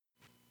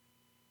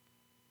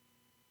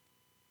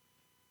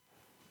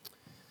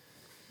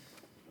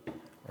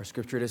Our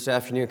scripture this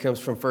afternoon comes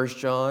from 1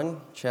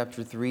 John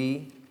chapter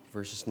 3,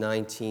 verses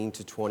 19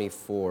 to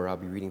 24. I'll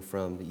be reading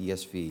from the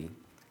ESV.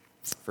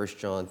 1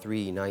 John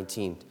 3,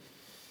 19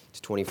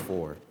 to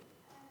 24.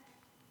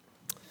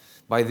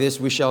 By this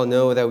we shall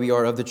know that we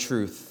are of the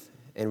truth,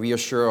 and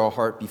reassure our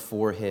heart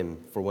before him.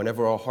 For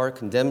whenever our heart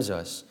condemns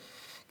us,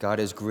 God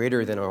is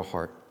greater than our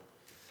heart,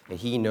 and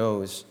he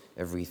knows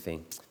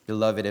everything.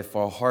 Beloved, if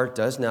our heart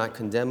does not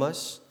condemn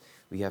us,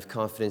 we have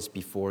confidence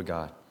before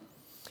God.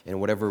 And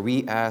whatever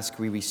we ask,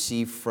 we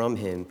receive from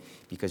him,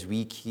 because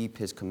we keep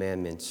his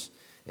commandments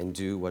and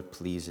do what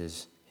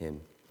pleases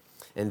him.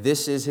 And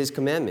this is his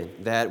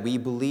commandment, that we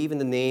believe in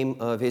the name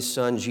of his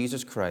Son,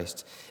 Jesus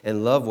Christ,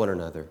 and love one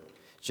another,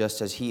 just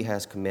as he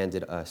has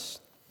commanded us.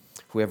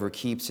 Whoever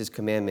keeps his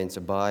commandments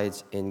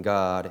abides in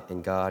God,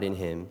 and God in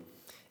him.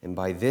 And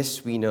by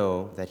this we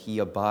know that he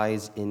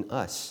abides in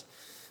us,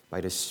 by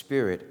the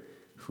Spirit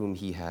whom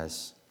he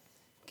has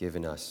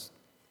given us.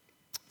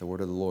 The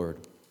word of the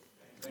Lord.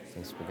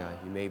 Thanks for God.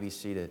 You may be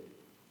seated.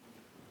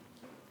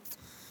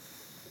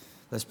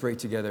 Let's pray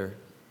together.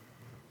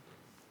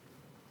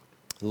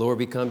 Lord,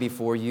 we come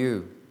before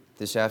you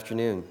this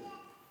afternoon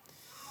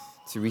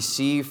to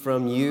receive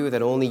from you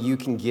that only you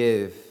can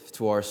give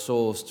to our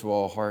souls, to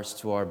our hearts,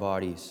 to our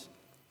bodies,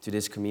 to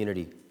this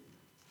community.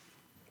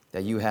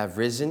 That you have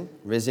risen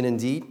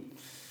indeed,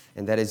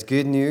 and that is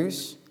good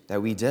news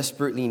that we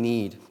desperately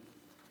need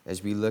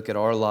as we look at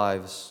our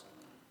lives,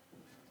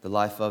 the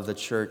life of the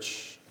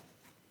church,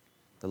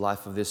 the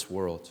life of this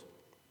world.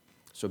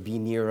 So be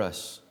near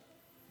us.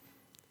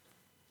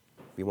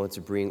 We want to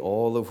bring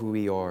all of who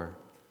we are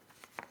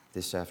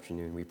this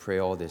afternoon. We pray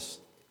all this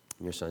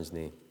in your Son's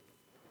name.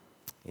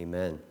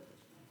 Amen.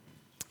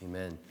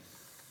 Amen.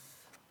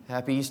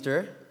 Happy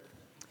Easter.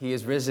 He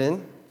is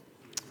risen.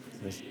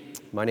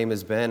 My name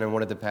is Ben. I'm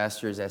one of the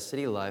pastors at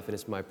City Life, and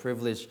it's my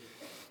privilege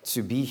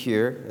to be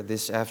here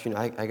this afternoon.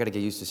 I got to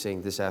get used to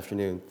saying this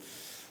afternoon.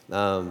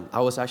 I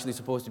was actually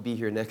supposed to be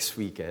here next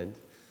weekend.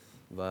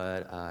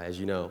 But as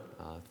you know,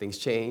 things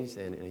changed,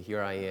 and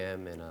here I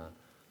am, and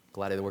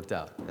glad it worked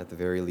out at the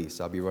very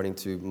least. I'll be running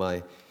to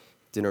my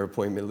dinner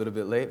appointment a little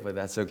bit late, but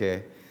that's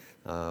okay.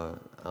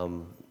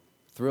 I'm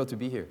thrilled to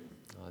be here,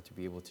 to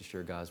be able to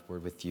share God's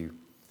word with you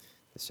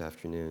this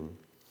afternoon.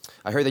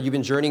 I heard that you've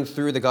been journeying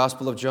through the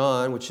Gospel of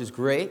John, which is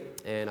great,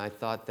 and I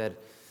thought that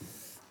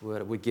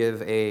would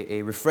give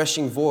a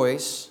refreshing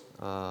voice,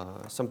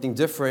 something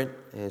different,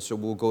 and so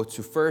we'll go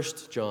to 1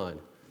 John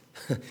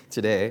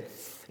today.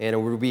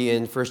 And we'll be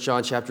in 1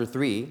 John chapter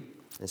 3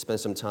 and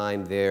spend some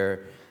time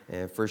there.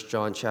 And 1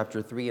 John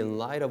chapter 3 in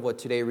light of what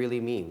today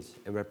really means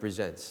and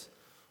represents,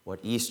 what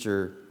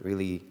Easter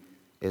really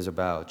is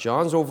about.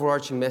 John's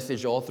overarching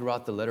message all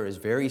throughout the letter is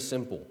very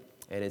simple.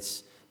 And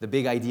it's the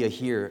big idea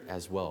here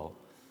as well.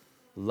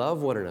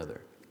 Love one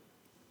another.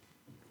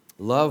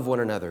 Love one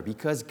another.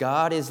 Because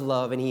God is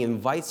love and he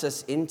invites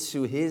us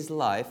into his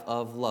life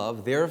of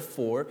love.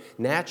 Therefore,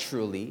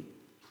 naturally,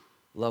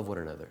 love one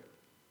another.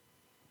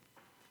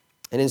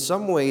 And in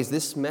some ways,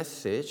 this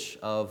message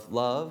of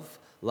love,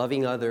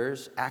 loving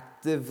others,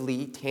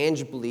 actively,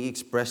 tangibly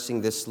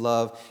expressing this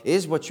love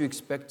is what you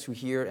expect to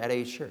hear at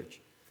a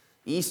church.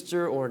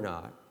 Easter or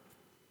not,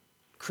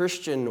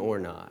 Christian or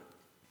not.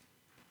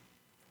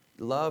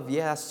 Love,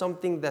 yeah,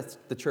 something that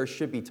the church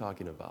should be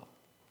talking about.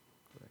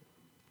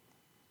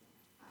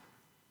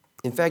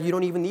 In fact, you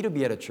don't even need to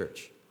be at a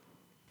church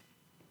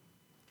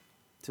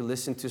to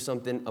listen to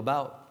something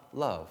about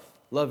love,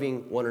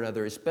 loving one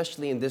another,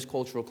 especially in this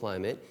cultural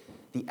climate.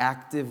 The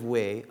active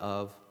way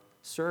of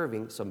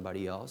serving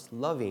somebody else,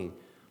 loving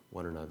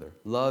one another.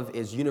 Love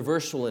is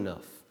universal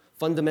enough,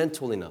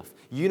 fundamental enough,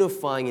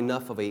 unifying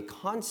enough of a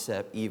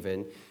concept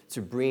even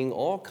to bring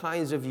all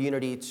kinds of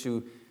unity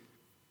to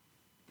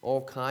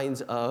all kinds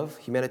of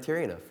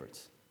humanitarian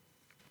efforts.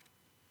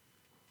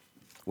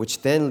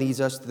 Which then leads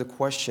us to the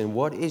question,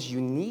 what is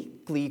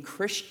uniquely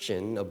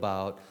Christian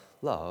about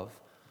love?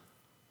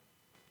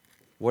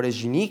 What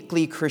is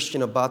uniquely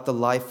Christian about the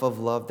life of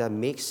love that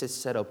makes it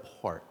set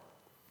apart?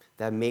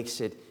 That makes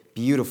it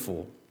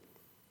beautiful,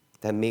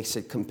 that makes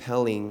it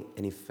compelling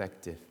and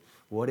effective.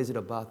 What is it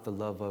about the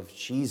love of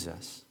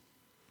Jesus?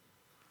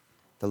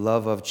 The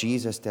love of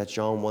Jesus that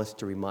John wants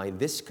to remind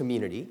this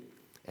community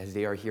as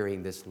they are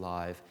hearing this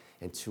live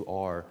and to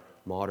our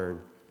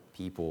modern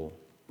people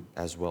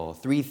as well.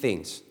 Three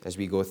things as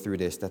we go through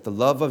this, that the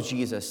love of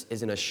Jesus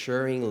is an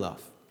assuring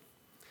love,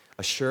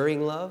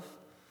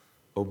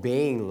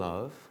 obeying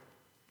love,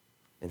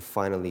 and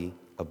finally,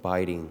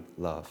 abiding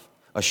love.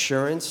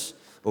 Assurance,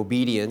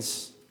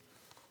 obedience,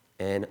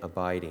 and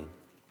abiding.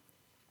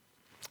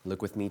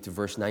 Look with me to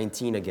verse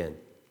 19 again.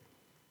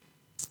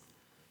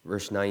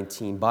 Verse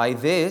 19, by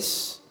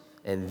this,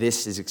 and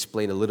this is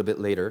explained a little bit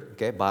later,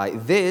 okay? By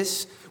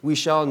this we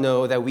shall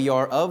know that we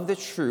are of the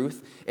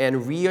truth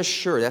and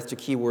reassure, that's the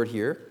key word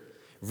here,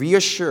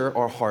 reassure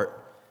our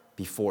heart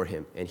before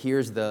him. And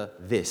here's the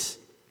this,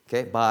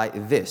 okay? By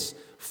this.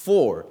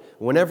 For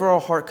whenever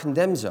our heart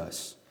condemns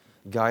us,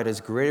 God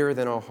is greater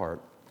than our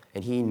heart,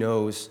 and he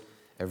knows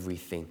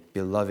everything.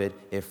 Beloved,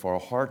 if our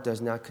heart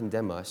does not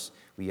condemn us,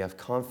 we have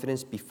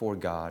confidence before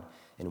God,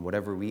 and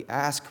whatever we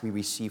ask, we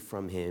receive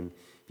from him,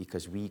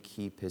 because we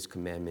keep his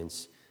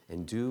commandments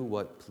and do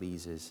what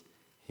pleases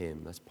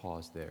him. Let's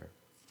pause there.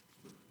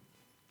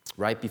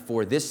 Right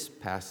before this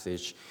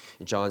passage,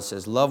 John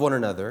says, love one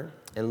another,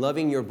 and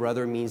loving your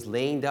brother means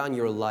laying down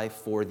your life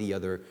for the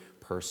other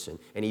person.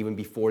 And even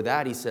before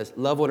that, he says,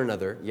 love one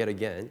another, yet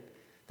again,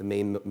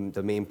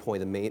 the main point,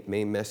 the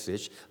main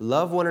message,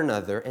 love one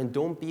another and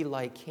don't be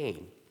like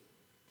Cain,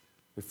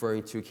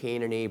 referring to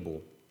Cain and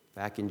Abel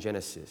back in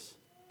Genesis,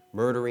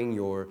 murdering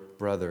your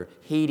brother,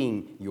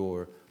 hating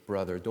your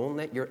brother. Don't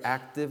let your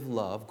active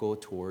love go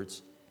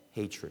towards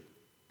hatred.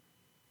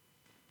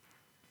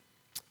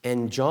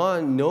 And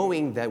John,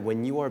 knowing that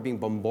when you are being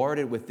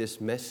bombarded with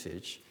this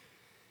message,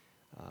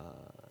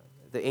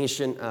 the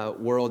ancient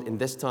world in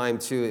this time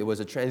too, it was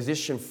a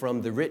transition from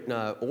the written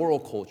oral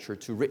culture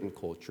to written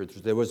culture.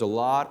 There was a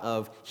lot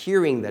of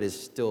hearing that is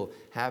still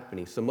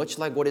happening. So much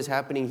like what is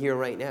happening here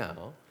right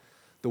now,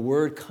 the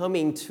word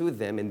coming to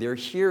them and they're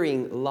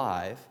hearing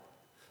live,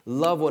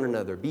 love one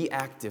another, be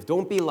active,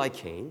 don't be like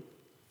Cain,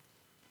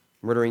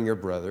 murdering your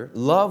brother.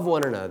 Love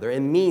one another. It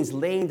means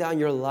laying down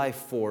your life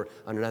for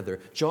another.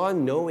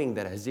 John, knowing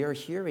that as they are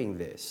hearing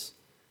this,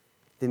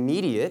 the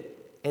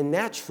immediate and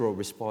natural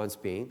response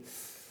being,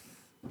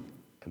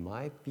 am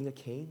I being a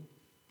Cain?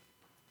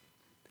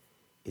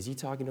 Is he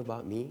talking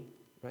about me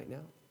right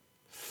now?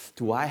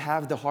 Do I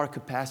have the heart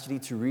capacity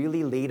to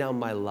really lay down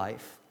my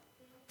life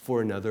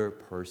for another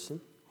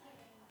person?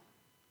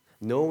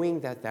 Knowing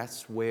that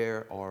that's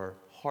where our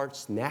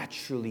hearts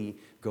naturally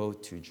go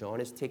to,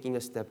 John is taking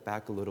a step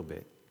back a little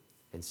bit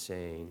and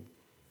saying,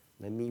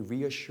 let me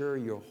reassure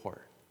your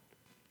heart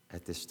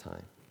at this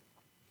time.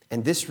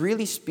 And this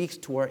really speaks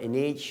to our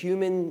innate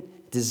human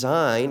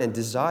design and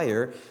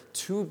desire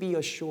to be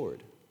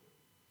assured,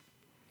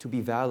 to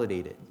be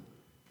validated,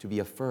 to be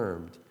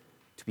affirmed,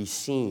 to be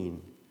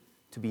seen,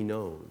 to be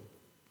known.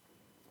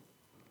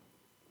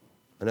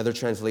 Another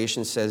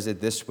translation says it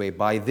this way,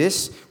 by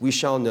this we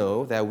shall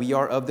know that we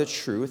are of the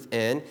truth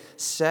and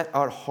set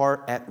our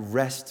heart at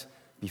rest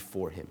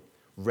before him.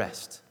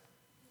 Rest.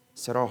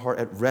 Set our heart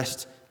at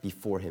rest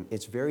before him.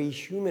 It's very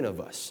human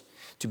of us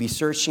to be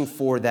searching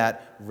for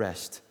that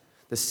rest.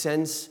 The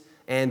sense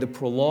and the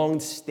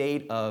prolonged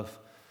state of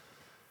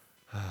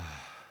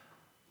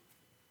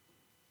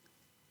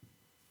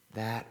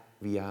that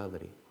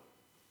reality.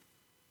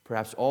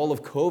 Perhaps all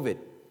of COVID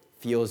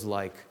feels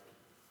like,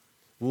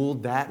 will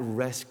that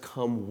rest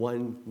come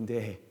one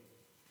day?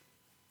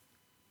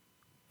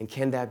 And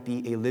can that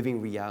be a living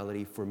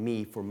reality for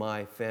me, for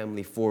my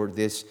family, for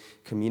this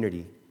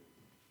community?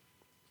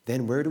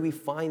 Then where do we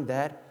find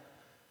that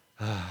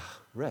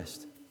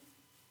rest?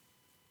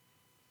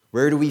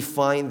 Where do we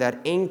find that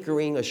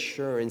anchoring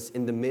assurance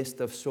in the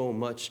midst of so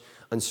much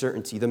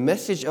uncertainty? The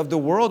message of the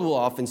world will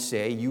often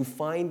say, you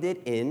find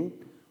it in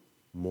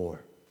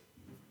more.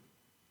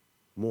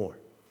 More.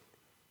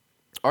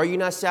 Are you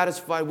not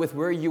satisfied with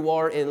where you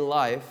are in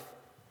life?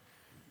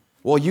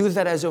 Well, use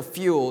that as a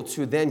fuel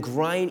to then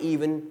grind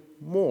even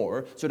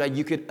more so that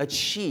you could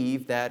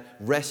achieve that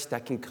rest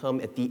that can come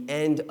at the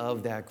end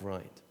of that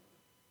grind.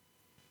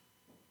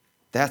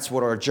 That's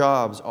what our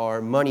jobs,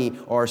 our money,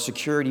 our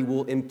security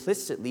will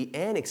implicitly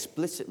and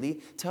explicitly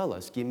tell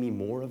us. Give me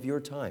more of your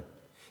time.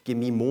 Give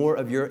me more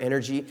of your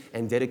energy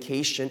and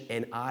dedication,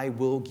 and I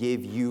will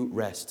give you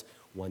rest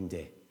one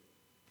day.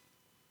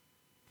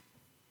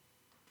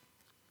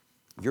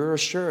 Your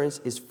assurance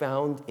is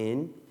found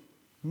in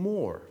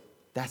more.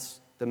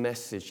 That's the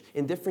message.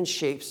 In different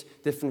shapes,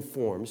 different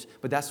forms,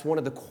 but that's one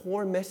of the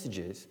core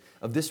messages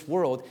of this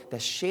world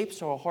that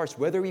shapes our hearts.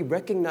 Whether we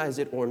recognize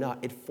it or not,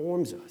 it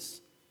forms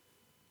us.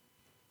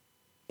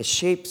 It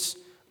shapes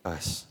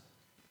us.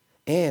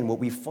 And what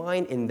we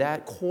find in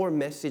that core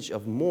message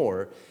of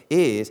more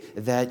is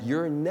that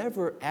you're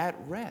never at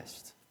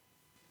rest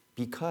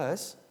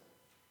because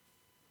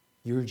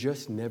you're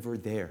just never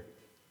there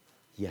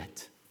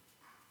yet.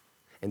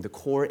 And the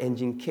core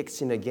engine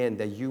kicks in again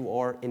that you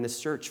are in a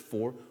search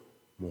for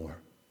more.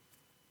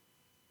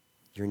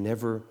 You're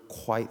never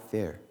quite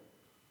there.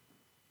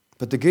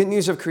 But the good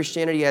news of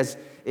Christianity is,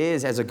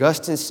 as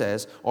Augustine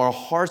says, our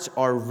hearts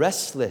are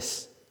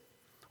restless.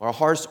 Our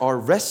hearts are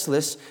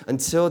restless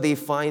until they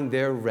find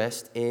their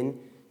rest in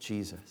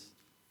Jesus.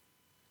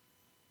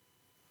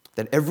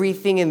 That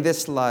everything in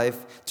this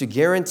life to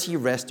guarantee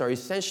rest are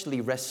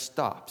essentially rest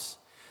stops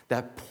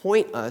that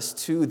point us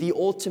to the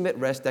ultimate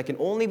rest that can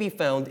only be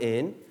found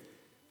in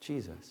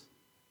Jesus.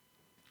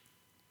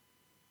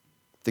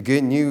 The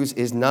good news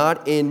is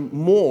not in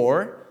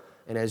more,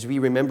 and as we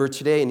remember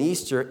today in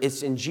Easter,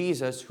 it's in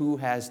Jesus who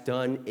has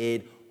done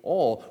it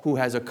all, who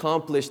has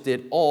accomplished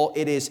it all.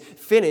 It is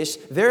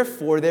finished,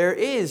 therefore there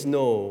is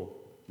no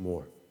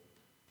more.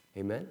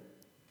 Amen?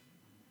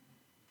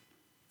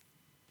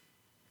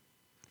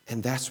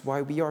 And that's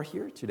why we are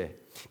here today.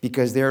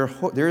 Because there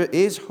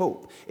is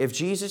hope. If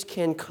Jesus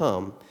can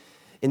come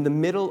in the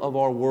middle of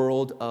our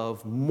world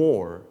of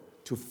more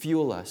to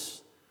fuel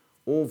us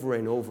over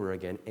and over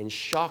again and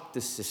shock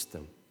the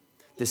system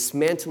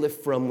dismantle it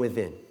from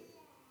within,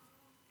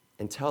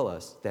 and tell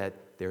us that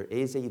there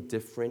is a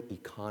different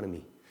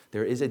economy.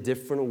 There is a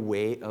different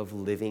way of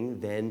living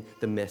than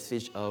the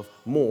message of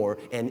more,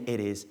 and it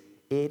is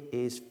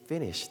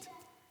finished.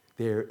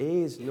 There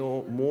is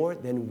no more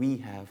than we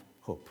have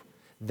hope.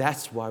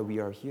 That's why we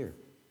are here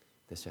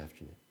this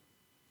afternoon.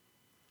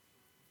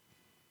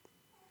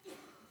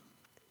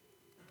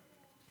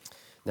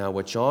 Now,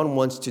 what John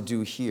wants to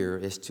do here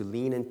is to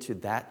lean into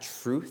that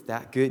truth,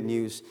 that good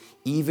news,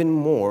 even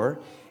more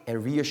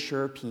and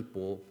reassure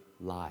people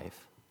live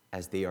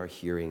as they are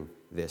hearing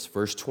this.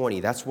 Verse 20,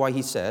 that's why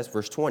he says,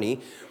 verse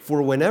 20,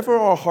 for whenever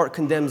our heart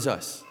condemns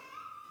us,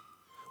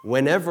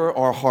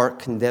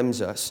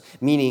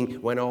 meaning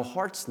when our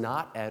heart's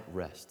not at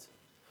rest,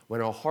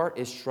 when our heart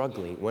is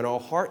struggling, when our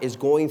heart is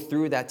going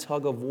through that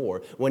tug of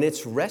war, when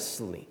it's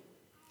wrestling,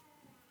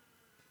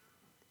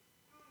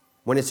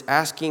 when it's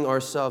asking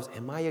ourselves,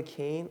 am I a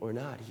Cain or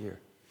not here?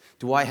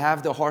 Do I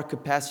have the heart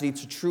capacity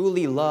to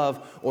truly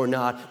love or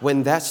not?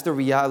 When that's the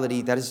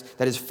reality that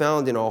is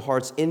found in our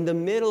hearts, in the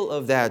middle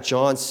of that,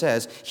 John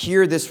says,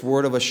 hear this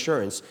word of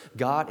assurance.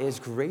 God is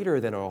greater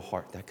than our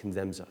heart that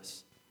condemns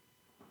us.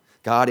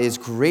 God is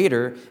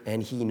greater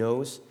and he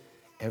knows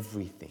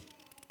everything.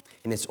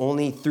 And it's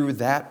only through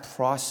that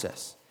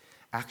process,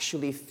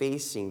 actually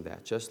facing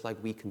that, just like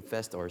we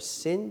confessed our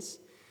sins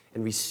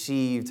and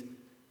received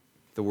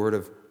the word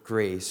of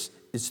grace,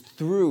 is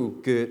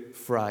through Good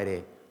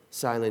Friday,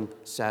 Silent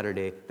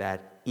Saturday,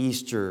 that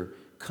Easter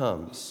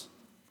comes,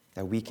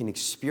 that we can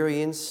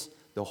experience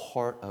the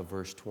heart of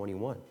verse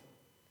 21.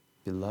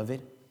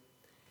 Beloved,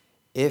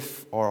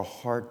 if our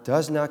heart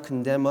does not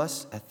condemn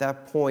us, at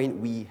that point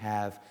we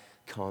have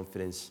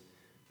confidence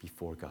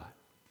before God.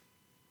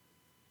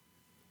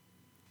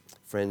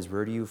 Friends,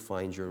 where do you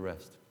find your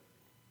rest?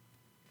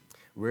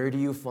 Where do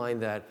you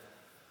find that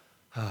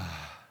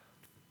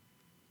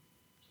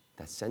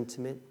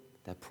sentiment,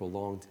 that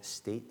prolonged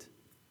state?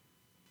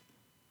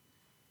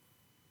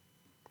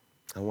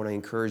 I want to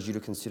encourage you to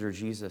consider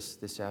Jesus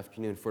this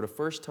afternoon for the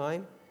first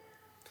time,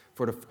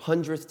 for the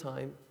 100th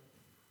time,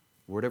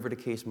 whatever the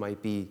case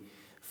might be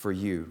for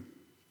you,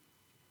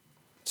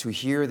 to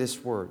hear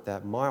this word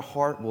that my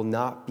heart will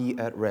not be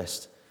at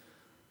rest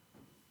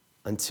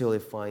until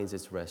it finds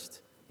its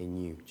rest in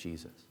you,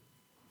 Jesus.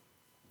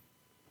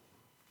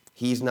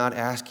 He's not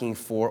asking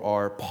for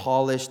our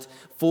polished,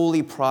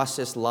 fully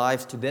processed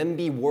lives to then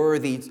be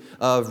worthy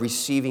of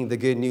receiving the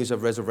good news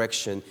of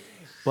resurrection,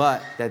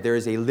 but that there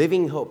is a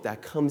living hope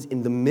that comes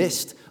in the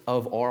midst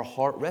of our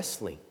heart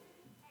wrestling.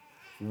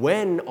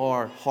 When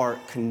our heart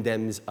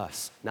condemns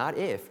us, not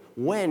if,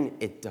 when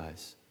it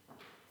does.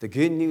 The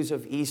good news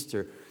of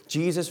Easter,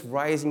 Jesus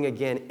rising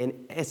again, and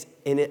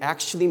it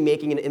actually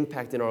making an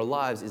impact in our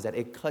lives, is that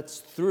it cuts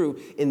through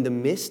in the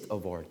midst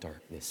of our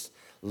darkness.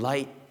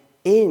 Light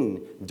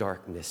in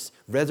darkness,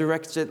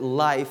 resurrected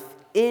life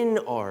in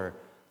our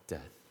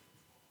death.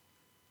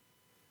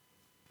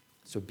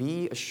 So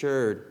be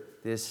assured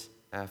this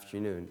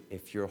afternoon,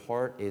 if your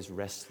heart is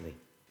wrestling,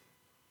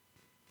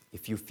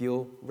 if you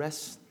feel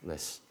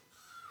restless,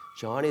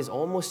 John is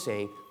almost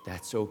saying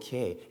that's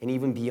okay. And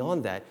even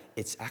beyond that,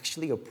 it's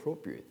actually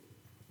appropriate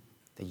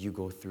that you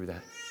go through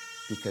that,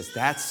 because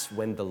that's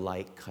when the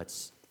light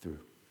cuts through.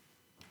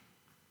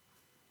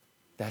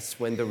 That's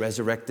when the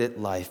resurrected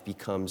life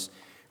becomes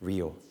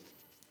real.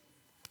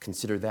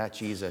 Consider that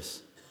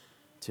Jesus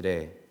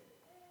today,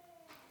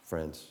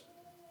 friends.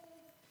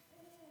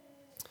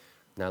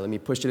 Now let me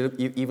push it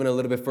even a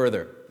little bit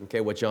further,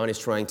 okay, what John is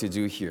trying to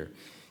do here.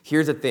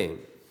 Here's the thing.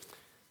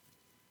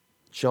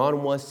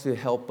 John wants to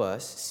help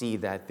us see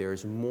that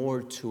there's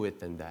more to it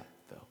than that,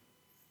 though.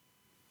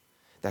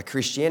 That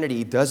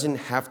Christianity doesn't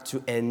have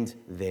to end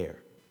there.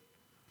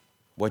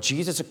 What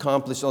Jesus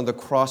accomplished on the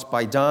cross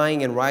by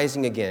dying and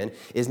rising again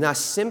is not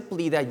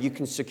simply that you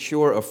can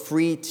secure a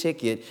free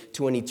ticket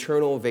to an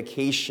eternal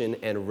vacation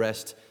and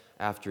rest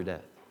after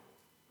death.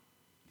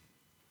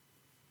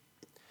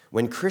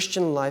 When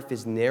Christian life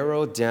is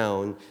narrowed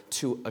down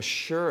to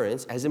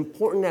assurance, as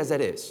important as that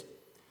is,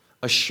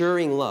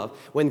 assuring love,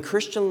 when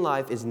Christian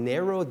life is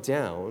narrowed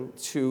down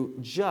to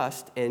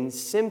just and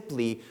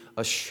simply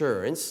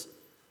assurance,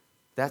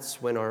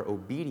 that's when our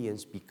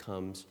obedience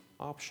becomes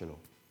optional.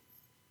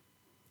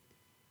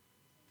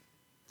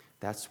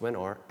 That's when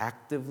our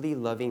actively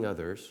loving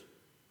others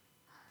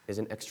is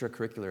an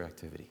extracurricular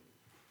activity.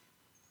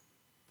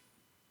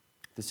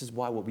 This is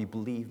why what we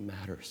believe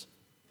matters.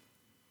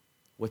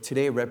 What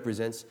today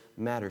represents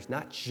matters,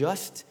 not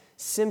just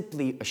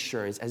simply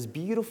assurance. As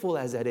beautiful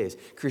as that is,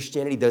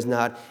 Christianity does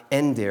not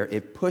end there.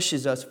 It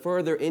pushes us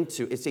further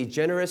into, it's a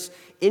generous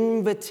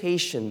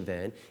invitation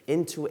then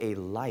into a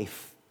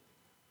life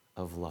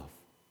of love.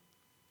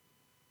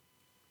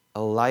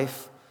 A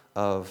life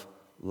of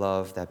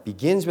love that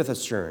begins with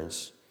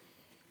assurance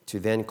to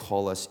then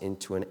call us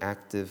into an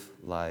active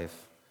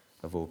life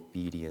of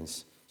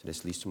obedience. So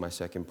this leads to my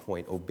second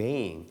point,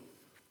 obeying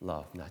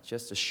love, not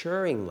just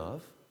assuring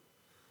love,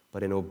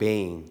 but in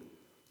obeying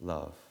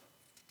love.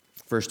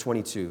 Verse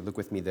 22, look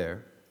with me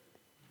there.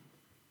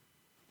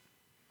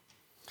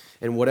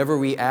 And whatever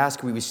we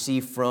ask, we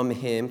receive from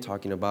him,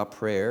 talking about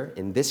prayer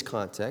in this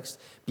context,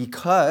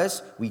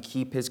 because we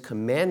keep his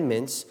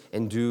commandments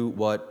and do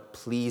what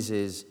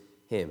pleases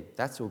him.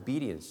 That's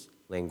obedience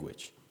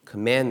language.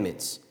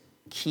 Commandments,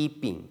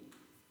 keeping,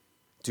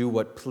 do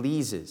what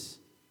pleases.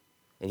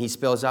 And he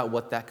spells out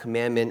what that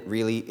commandment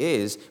really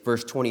is.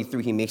 Verse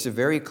 23, he makes it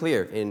very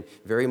clear in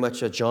very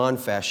much a John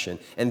fashion.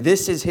 And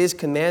this is his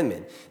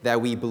commandment, that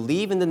we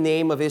believe in the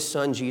name of his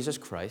Son, Jesus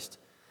Christ,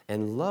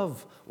 and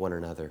love one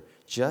another,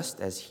 just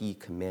as he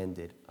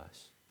commanded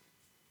us.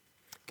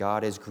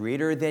 God is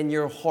greater than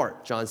your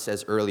heart, John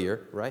says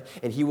earlier, right?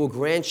 And he will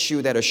grant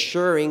you that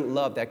assuring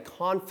love, that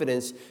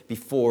confidence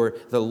before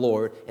the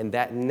Lord. And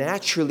that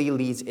naturally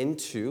leads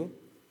into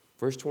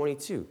verse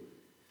 22.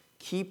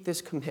 Keep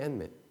this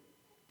commandment.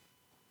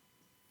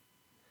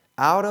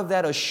 Out of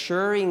that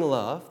assuring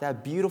love,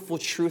 that beautiful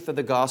truth of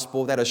the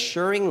gospel, that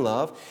assuring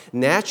love,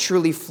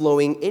 naturally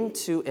flowing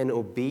into an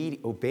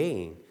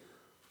obeying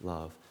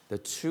love. The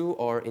two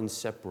are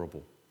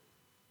inseparable.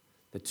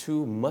 The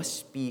two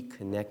must be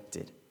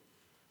connected.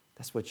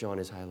 That's what John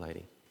is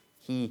highlighting.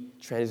 He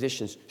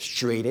transitions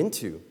straight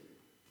into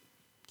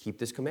keep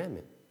this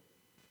commandment.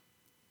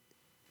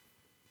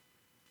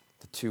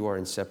 The two are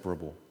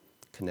inseparable,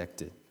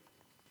 connected.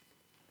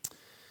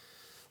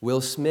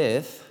 Will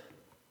Smith,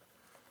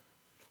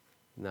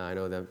 now I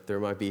know that there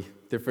might be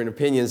different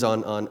opinions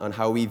on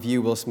how we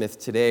view Will Smith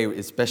today,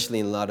 especially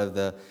in a lot of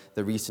the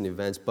recent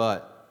events,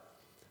 but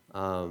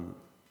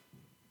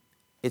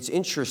it's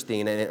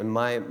interesting, and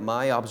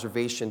my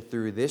observation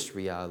through this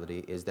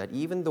reality is that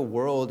even the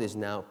world is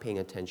now paying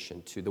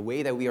attention to the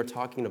way that we are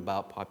talking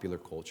about popular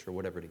culture,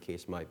 whatever the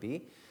case might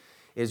be,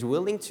 is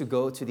willing to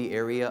go to the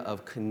area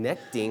of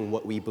connecting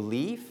what we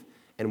believe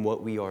and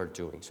what we are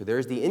doing. So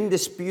there's the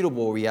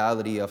indisputable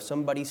reality of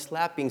somebody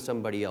slapping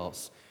somebody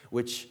else,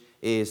 which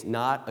is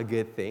not a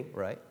good thing,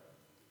 right?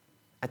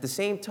 At the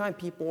same time,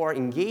 people are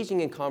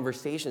engaging in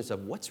conversations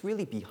of what's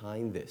really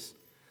behind this.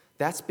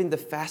 That's been the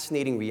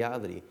fascinating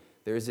reality.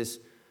 There's this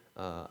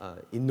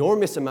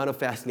enormous amount of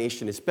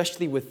fascination,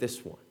 especially with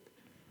this one.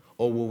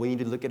 Oh, well, we need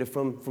to look at it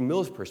from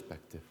Mill's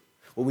perspective.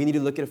 Well, we need to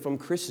look at it from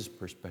Chris's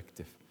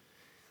perspective.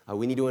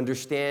 We need to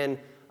understand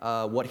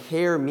what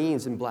hair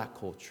means in black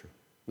culture.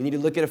 We need to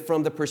look at it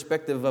from the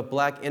perspective of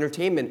black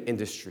entertainment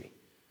industry,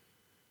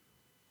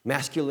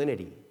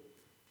 masculinity,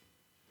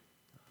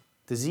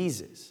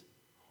 diseases.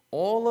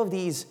 All of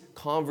these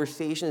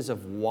conversations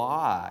of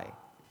why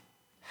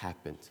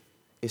happened,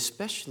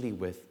 especially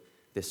with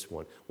this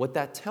one. What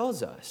that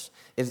tells us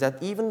is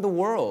that even the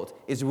world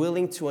is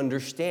willing to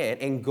understand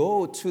and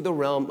go to the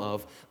realm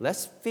of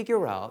let's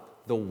figure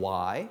out the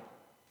why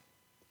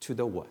to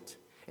the what.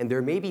 And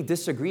there may be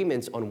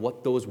disagreements on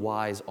what those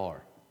whys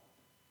are.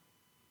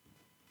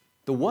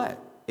 The what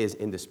is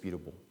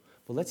indisputable,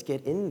 but let's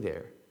get in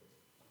there.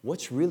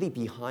 What's really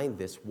behind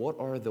this? What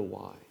are the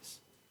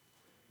whys?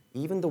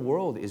 Even the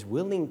world is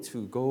willing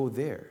to go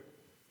there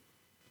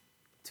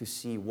to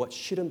see what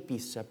shouldn't be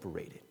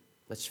separated.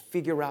 Let's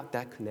figure out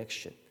that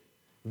connection.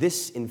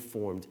 This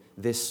informed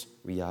this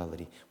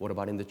reality. What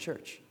about in the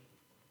church?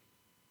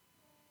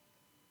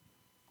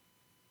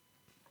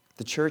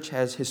 The church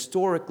has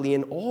historically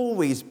and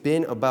always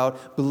been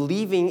about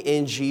believing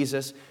in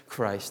Jesus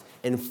Christ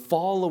and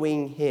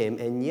following him,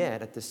 and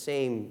yet at the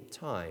same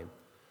time,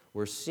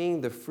 we're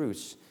seeing the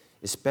fruits,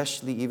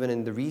 especially even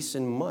in the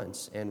recent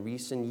months and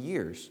recent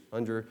years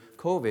under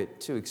COVID,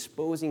 to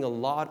exposing a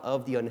lot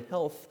of the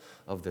unhealth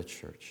of the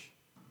church.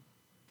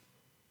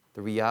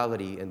 The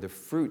reality and the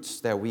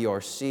fruits that we are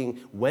seeing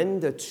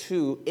when the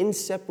two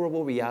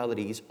inseparable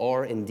realities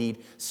are indeed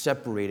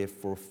separated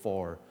for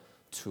far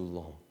too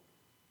long.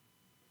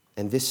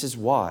 And this is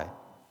why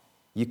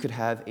you could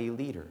have a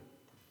leader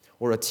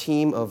or a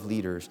team of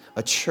leaders,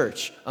 a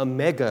church, a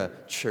mega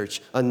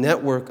church, a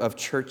network of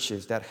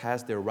churches that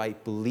has their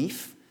right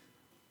belief,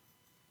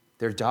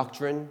 their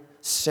doctrine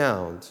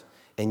sound,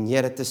 and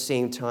yet at the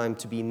same time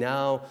to be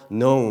now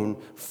known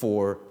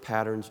for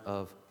patterns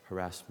of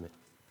harassment,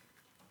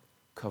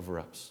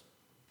 cover-ups,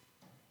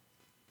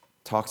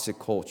 toxic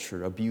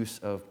culture, abuse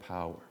of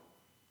power.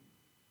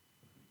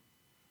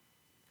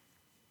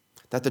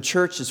 That the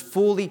church is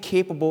fully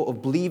capable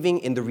of believing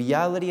in the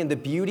reality and the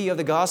beauty of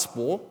the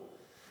gospel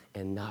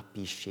and not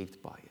be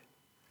shaped by it.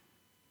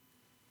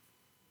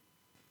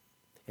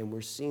 And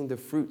we're seeing the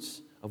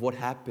fruits of what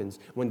happens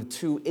when the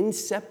two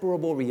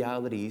inseparable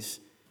realities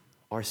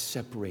are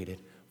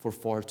separated for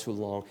far too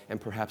long. And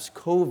perhaps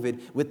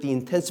COVID, with the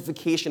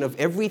intensification of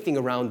everything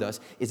around us,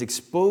 is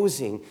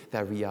exposing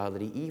that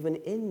reality even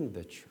in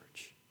the church.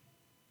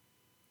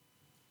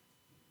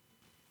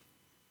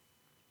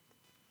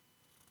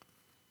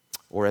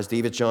 Or as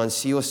David John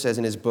Seal says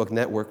in his book,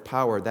 Network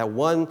Power, that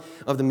one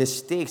of the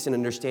mistakes in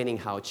understanding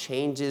how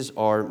changes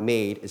are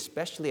made,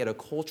 especially at a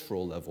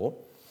cultural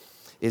level,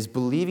 is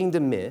believing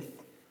the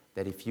myth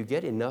that if you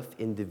get enough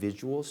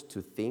individuals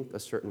to think a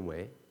certain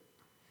way,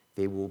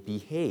 they will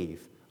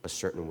behave a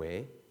certain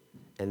way,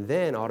 and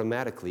then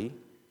automatically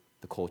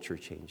the culture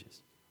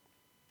changes.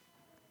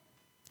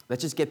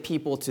 Let's just get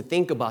people to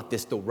think about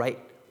this the right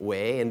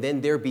way, and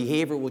then their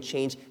behavior will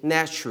change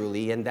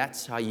naturally, and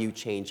that's how you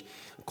change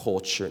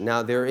culture.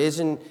 Now, there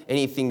isn't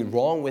anything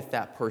wrong with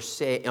that per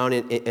se on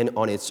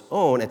its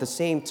own. At the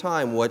same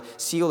time, what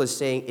Seal is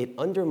saying, it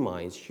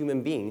undermines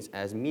human beings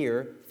as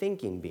mere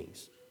thinking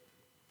beings.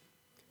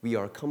 We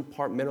are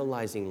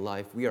compartmentalizing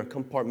life. We are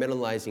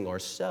compartmentalizing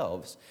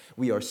ourselves.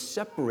 We are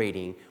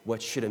separating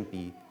what shouldn't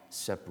be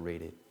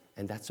separated.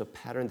 And that's a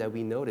pattern that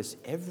we notice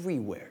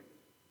everywhere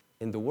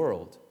in the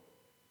world,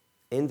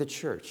 in the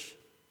church,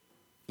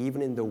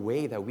 even in the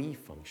way that we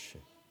function.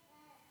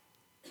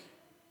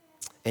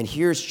 And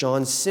here's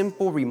John's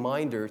simple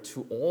reminder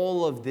to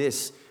all of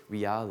this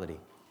reality,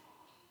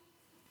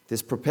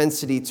 this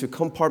propensity to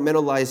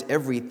compartmentalize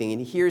everything.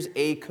 And here's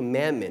a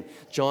commandment,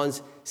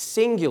 John's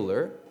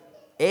singular,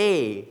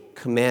 a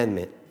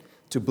commandment,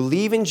 to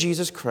believe in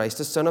Jesus Christ,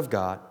 the Son of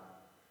God,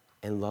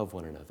 and love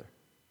one another.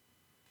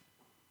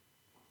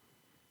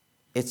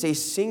 It's a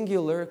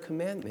singular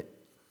commandment.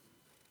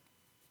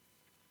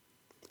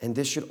 And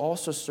this should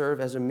also serve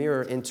as a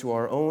mirror into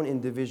our own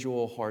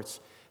individual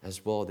hearts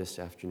as well this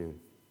afternoon,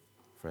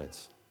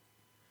 friends.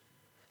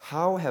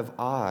 How have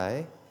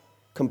I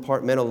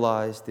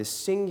compartmentalized this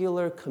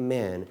singular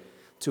command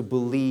to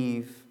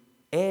believe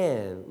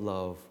and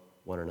love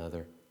one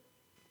another?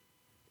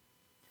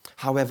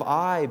 How have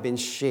I been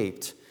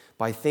shaped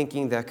by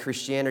thinking that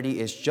Christianity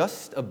is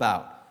just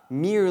about,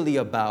 merely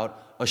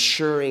about,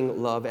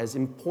 assuring love, as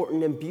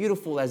important and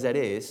beautiful as that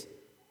is,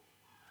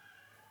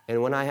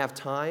 and when I have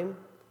time,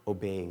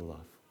 obeying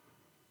love?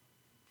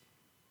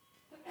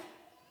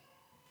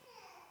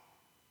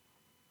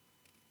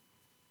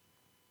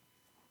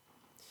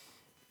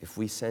 If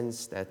we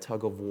sense that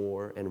tug of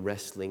war and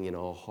wrestling in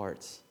our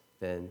hearts,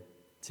 then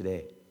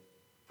today,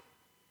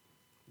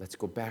 let's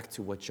go back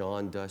to what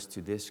John does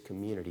to this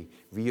community,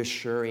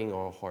 reassuring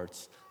our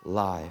hearts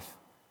live,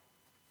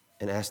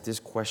 and ask this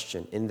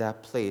question in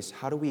that place: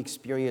 how do we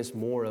experience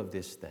more of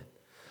this then?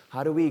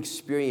 How do we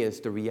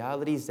experience the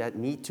realities that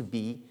need to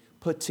be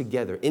put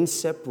together,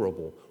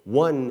 inseparable,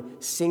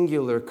 one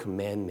singular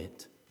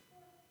commandment?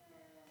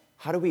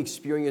 How do we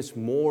experience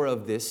more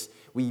of this?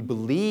 We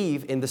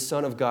believe in the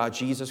Son of God,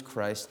 Jesus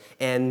Christ,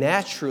 and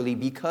naturally,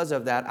 because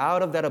of that,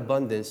 out of that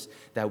abundance,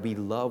 that we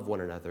love one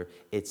another.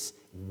 It's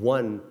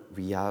one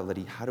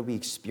reality. How do we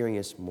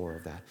experience more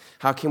of that?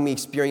 How can we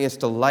experience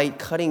the light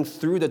cutting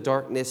through the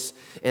darkness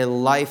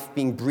and life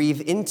being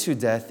breathed into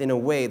death in a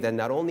way that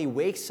not only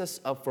wakes us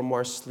up from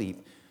our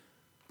sleep,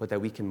 but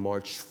that we can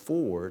march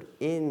forward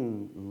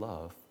in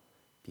love,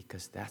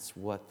 because that's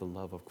what the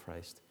love of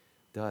Christ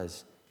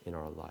does in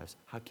our lives?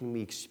 How can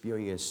we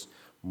experience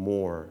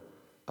more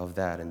of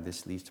that? And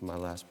this leads to my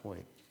last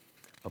point: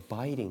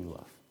 abiding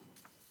love.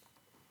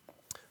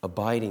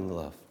 Abiding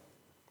love.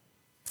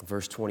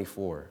 Verse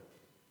 24.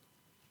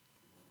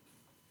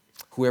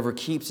 Whoever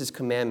keeps his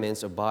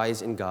commandments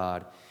abides in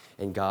God,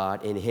 and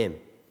God in him.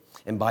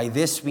 And by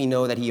this we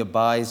know that he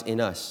abides in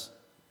us,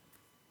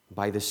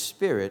 by the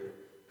Spirit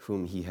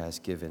whom he has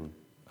given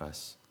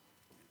us.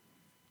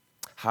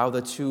 How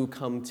the two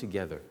come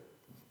together.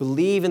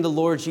 Believe in the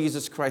Lord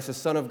Jesus Christ, the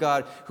Son of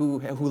God, who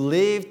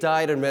lived,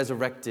 died, and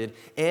resurrected,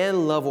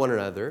 and love one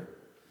another.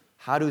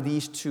 How do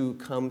these two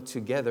come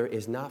together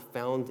is not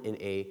found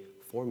in a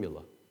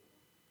formula.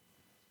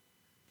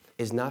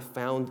 Is not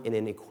found in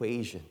an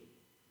equation.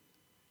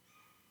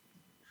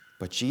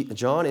 But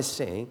John is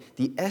saying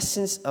the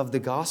essence of the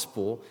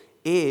gospel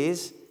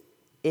is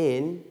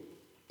in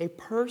a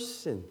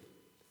person,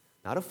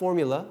 not a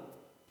formula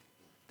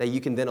that you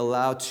can then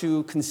allow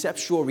two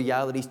conceptual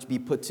realities to be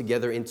put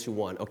together into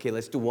one. Okay,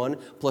 let's do 1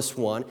 +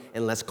 1,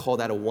 and let's call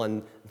that a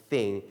one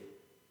thing.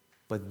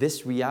 But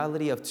this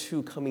reality of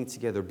two coming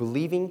together,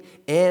 believing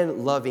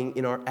and loving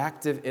in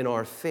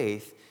our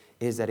faith,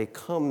 is that it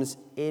comes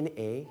in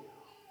a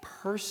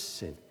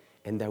person,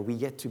 and that we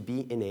get to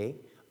be in a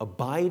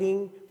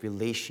abiding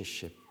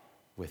relationship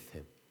with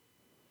him.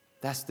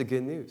 That's the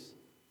good news.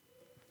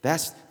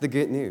 That's the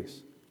good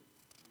news.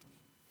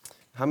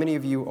 How many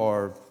of you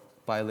are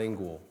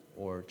bilingual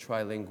or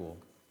trilingual?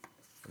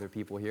 Are there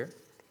people here?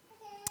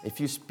 If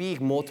you speak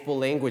multiple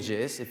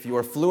languages, if you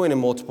are fluent in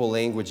multiple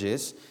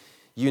languages,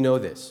 you know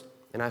this.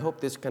 And I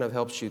hope this kind of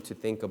helps you to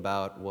think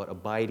about what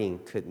abiding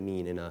could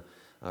mean in a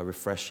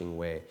refreshing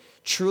way.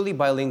 Truly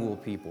bilingual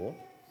people,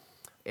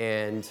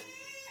 and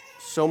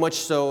so much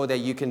so that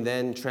you can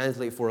then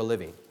translate for a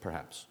living,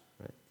 perhaps.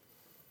 Right?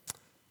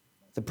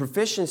 The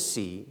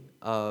proficiency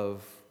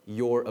of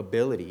your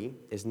ability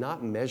is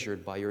not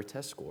measured by your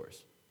test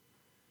scores.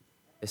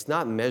 It's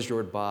not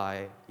measured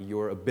by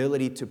your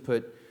ability to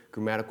put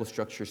grammatical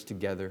structures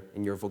together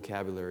in your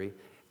vocabulary,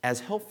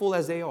 as helpful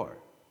as they are.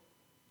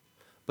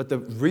 But the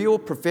real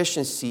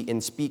proficiency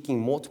in speaking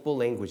multiple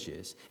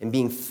languages and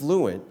being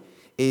fluent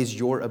is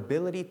your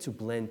ability to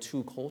blend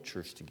two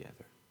cultures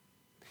together.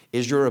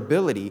 Is your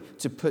ability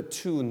to put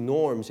two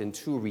norms and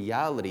two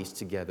realities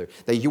together.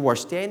 That you are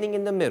standing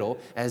in the middle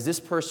as this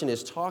person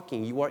is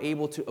talking. You are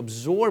able to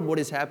absorb what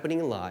is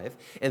happening live,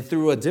 and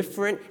through a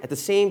different, at the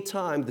same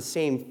time, the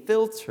same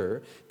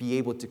filter, be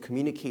able to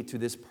communicate to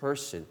this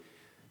person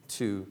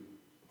to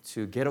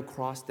to get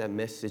across that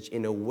message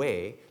in a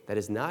way that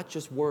is not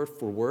just word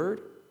for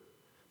word,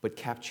 but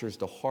captures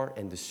the heart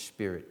and the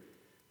spirit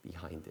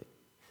behind it.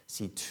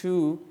 See,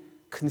 two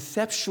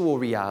conceptual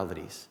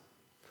realities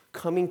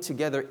coming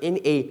together in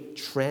a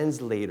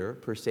translator,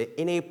 per se,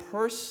 in a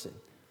person.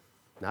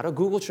 Not a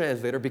Google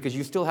translator, because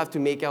you still have to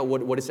make out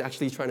what it's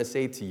actually trying to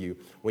say to you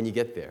when you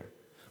get there.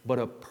 But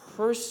a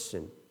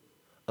person,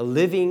 a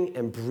living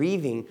and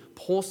breathing,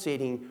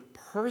 pulsating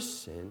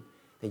person,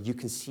 that you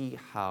can see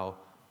how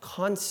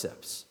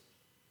concepts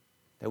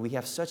that we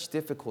have such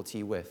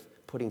difficulty with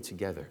putting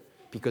together,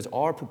 because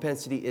our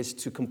propensity is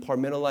to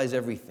compartmentalize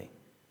everything,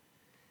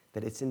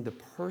 that it's in the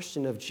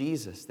person of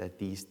Jesus that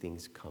these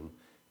things come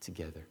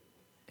together.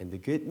 And the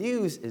good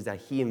news is that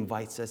he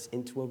invites us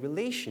into a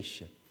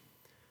relationship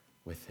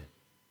with him.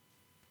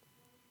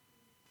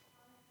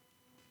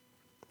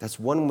 That's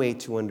one way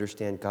to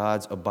understand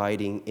God's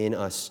abiding in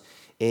us,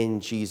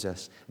 in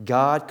Jesus.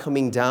 God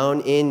coming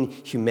down in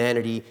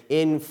humanity,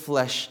 in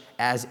flesh,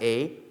 as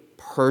a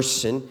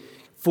person,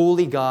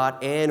 fully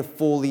God and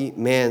fully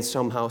man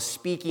somehow,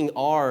 speaking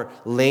our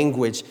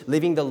language,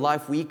 living the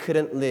life we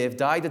couldn't live,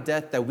 died the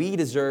death that we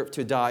deserve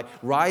to die,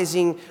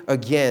 rising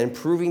again,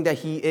 proving that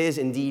he is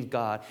indeed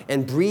God,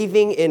 and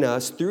breathing in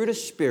us through the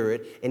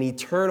Spirit an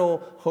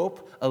eternal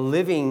hope, a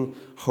living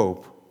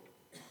hope.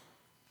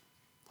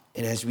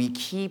 And as we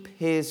keep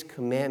his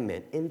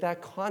commandment in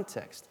that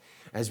context,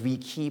 as we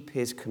keep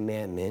his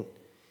commandment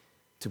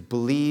to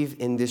believe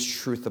in this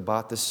truth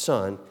about the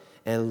Son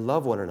and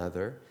love one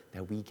another,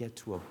 that we get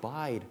to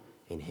abide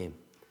in him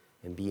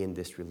and be in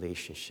this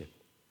relationship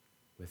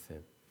with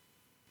him.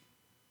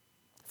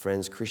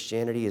 Friends,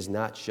 Christianity is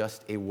not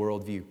just a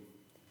worldview.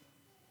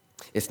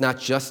 It's not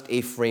just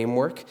a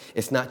framework.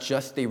 It's not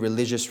just a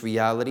religious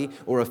reality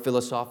or a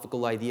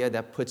philosophical idea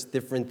that puts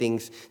different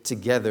things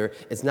together.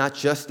 It's not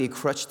just a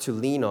crutch to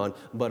lean on,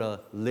 but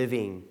a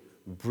living,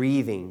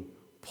 breathing,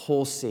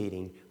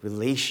 pulsating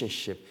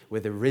relationship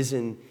with a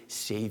risen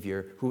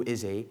Savior who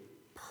is a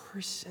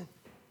person.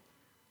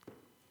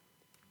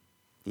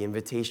 The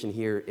invitation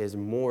here is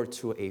more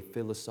to a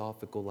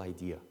philosophical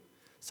idea,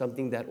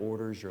 something that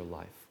orders your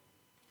life,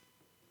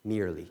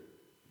 merely.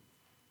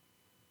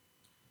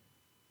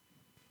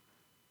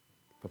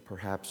 But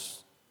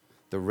perhaps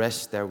the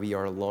rest that we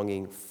are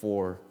longing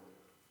for,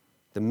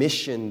 the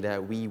mission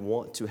that we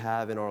want to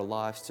have in our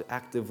lives to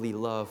actively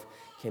love,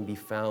 can be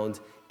found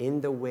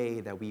in the way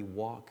that we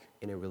walk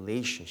in a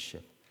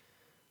relationship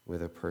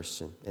with a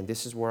person. And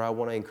this is where I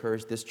want to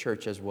encourage this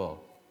church as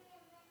well.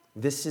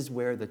 This is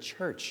where the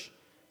church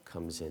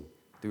comes in,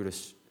 through the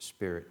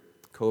Spirit.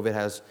 COVID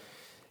has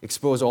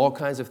exposed all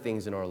kinds of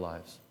things in our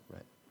lives,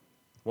 right?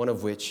 One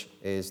of which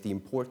is the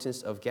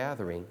importance of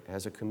gathering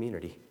as a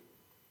community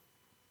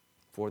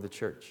for the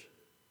church,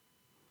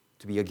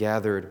 to be a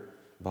gathered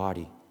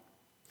body.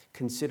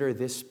 Consider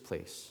this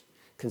place,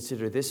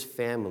 consider this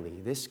family,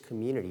 this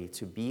community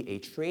to be a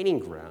training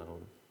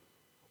ground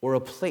or a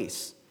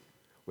place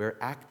where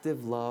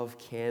active love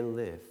can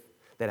live.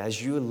 That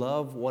as you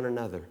love one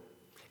another,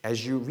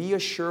 as you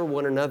reassure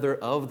one another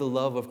of the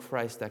love of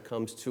Christ that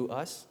comes to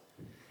us,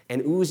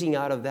 and oozing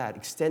out of that,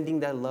 extending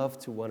that love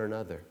to one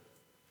another,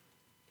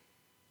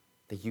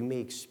 that you may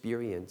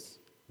experience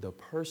the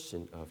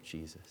person of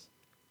Jesus.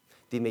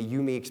 That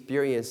you may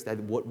experience that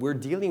what we're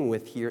dealing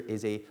with here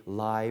is a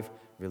live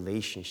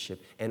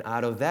relationship. And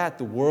out of that,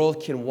 the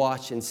world can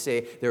watch and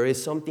say, there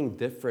is something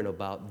different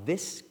about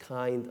this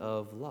kind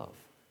of love.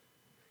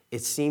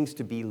 It seems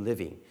to be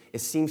living.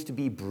 It seems to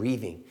be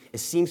breathing. It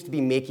seems to be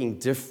making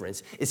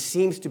difference. It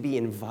seems to be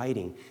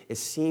inviting. It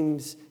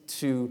seems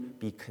to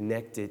be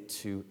connected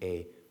to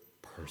a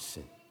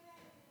person.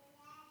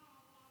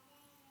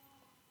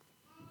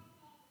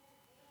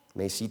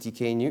 May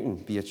CTK Newton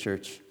be a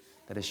church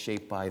that is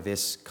shaped by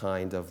this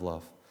kind of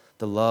love,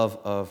 the love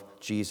of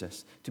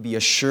Jesus. To be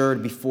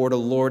assured before the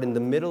Lord in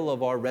the middle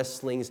of our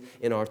wrestlings,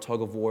 in our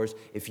tug of wars.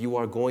 If you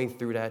are going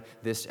through that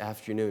this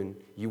afternoon,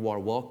 you are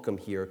welcome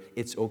here.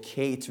 It's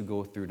okay to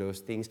go through those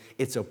things.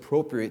 It's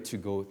appropriate to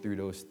go through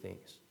those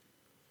things.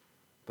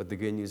 But the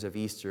good news of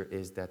Easter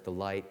is that the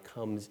light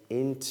comes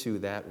into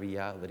that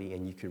reality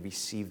and you can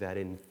receive that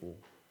in full.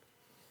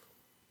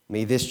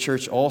 May this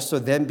church also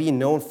then be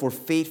known for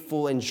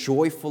faithful and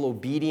joyful,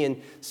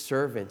 obedient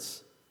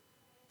servants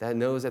that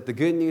knows that the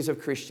good news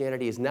of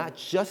Christianity is not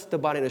just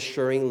about an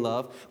assuring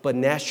love, but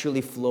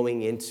naturally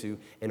flowing into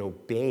and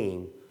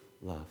obeying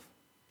love.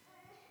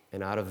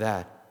 And out of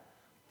that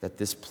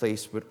this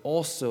place would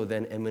also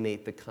then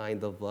emanate the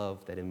kind of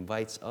love that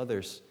invites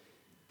others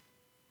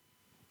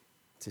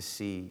to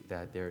see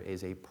that there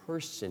is a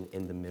person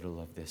in the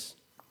middle of this,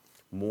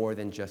 more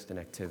than just an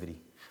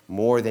activity,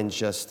 more than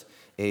just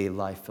a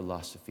life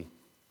philosophy,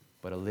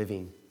 but a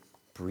living,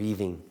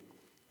 breathing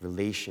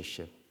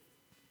relationship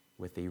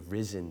with a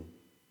risen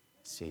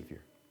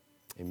Savior.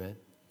 Amen?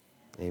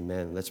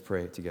 Amen. Let's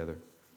pray together.